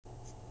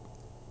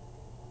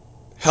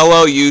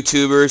Hello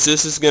YouTubers,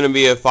 this is going to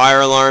be a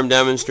fire alarm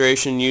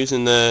demonstration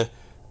using the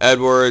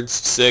Edwards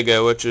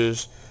SIGA, which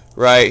is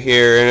right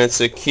here, and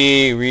it's a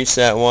key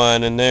reset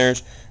one, and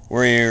there's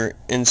where you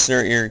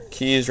insert your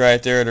keys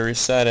right there to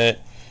reset it.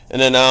 And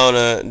then I want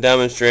to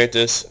demonstrate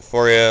this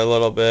for you a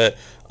little bit.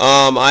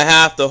 I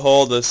have to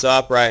hold this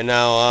up right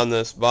now on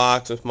this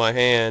box with my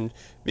hand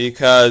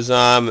because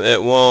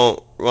it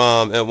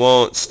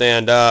won't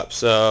stand up,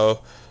 so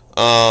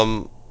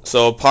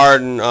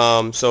pardon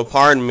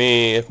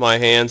me if my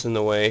hand's in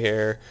the way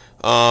here.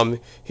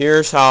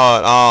 Here's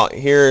how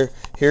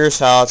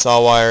it's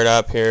all wired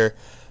up here.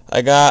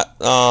 I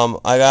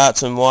got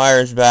some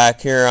wires back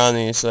here on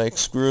these like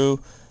screw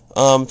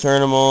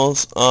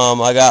terminals.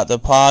 I got the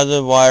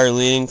positive wire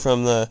leading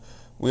from the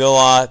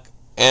Wheelock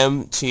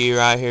MT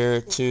right here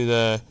to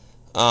the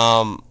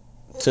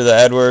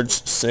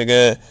Edwards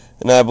SIGA,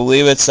 and I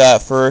believe it's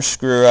that first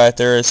screw right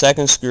there. The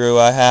second screw,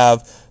 I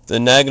have the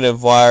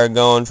negative wire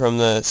going from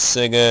the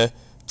SIGA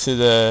to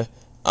the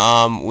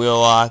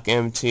Wheelock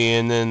MT,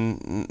 and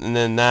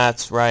then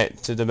that's right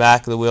to the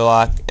back of the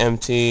Wheelock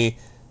MT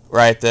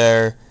right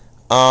there.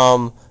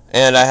 And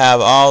I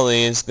have all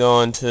these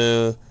going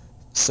to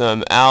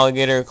some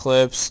alligator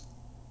clips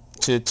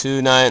to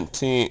two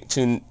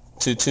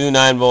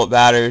 9-volt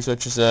batteries,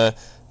 which is a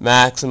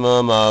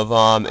maximum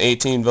of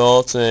 18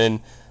 volts. And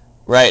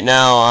right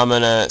now I'm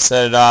gonna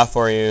set it off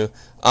for you.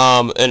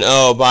 And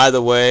oh, by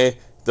the way,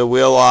 the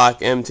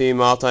Wheelock MT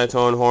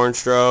Multitone horn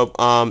strobe,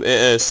 it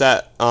is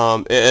set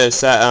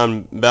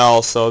on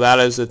bells, so that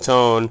is the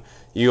tone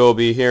you will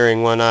be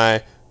hearing when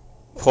I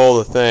pull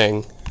the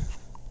thing.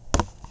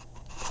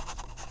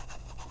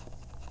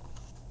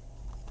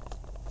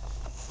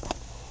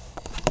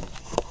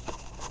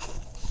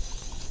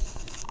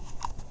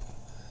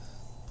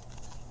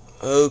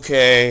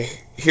 Okay,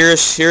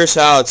 here's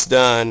how it's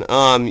done.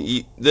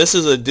 This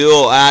is a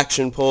dual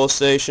action pull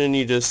station.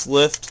 You just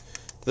lift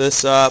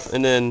this up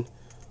and then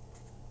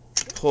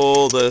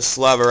pull this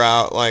lever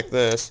out like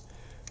this,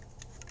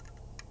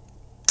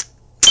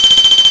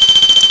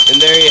 and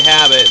there you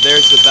have it.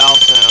 There's the bell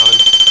sound.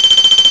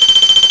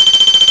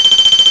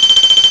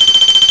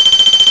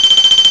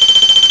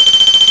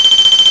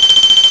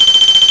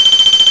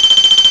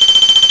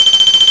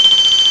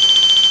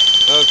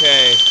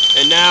 Okay,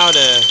 now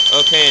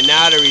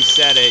to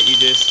reset it, you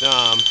just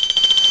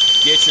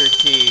get your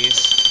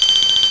keys.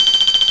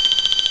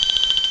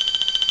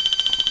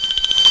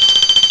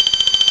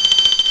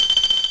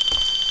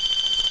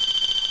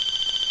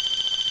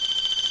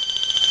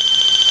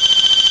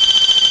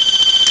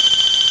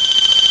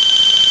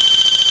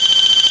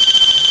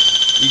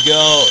 You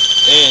go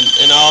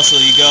and also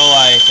you go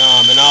like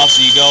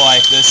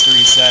this to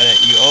reset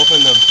it. You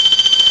open the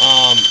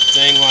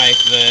thing like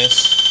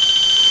this,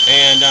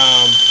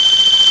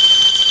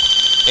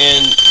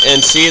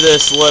 and see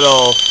this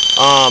little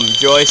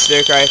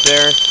joystick right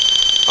there.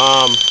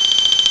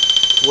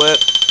 Flip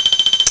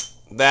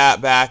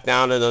that back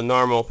down to the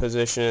normal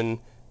position.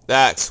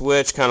 That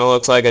switch kind of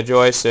looks like a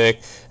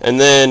joystick, and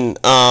then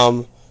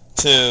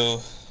to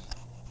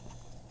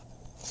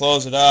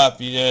close it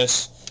up, you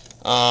just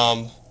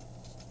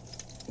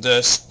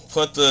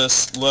put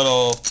this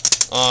little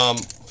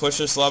push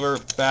this lever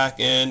back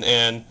in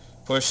and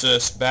push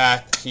this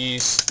back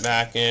piece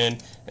back in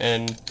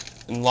and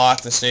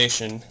lock the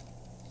station.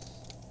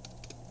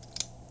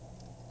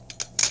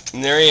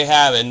 And there you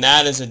have it. And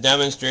that is a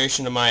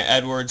demonstration of my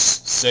Edwards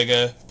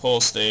SIGA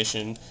pull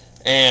station,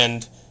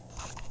 and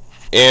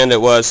it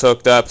was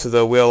hooked up to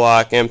the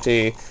Wheelock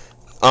MT.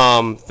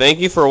 Thank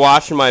you for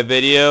watching my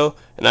video,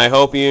 and I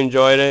hope you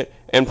enjoyed it.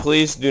 And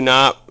please do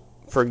not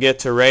forget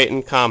to rate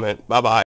and comment. Bye bye.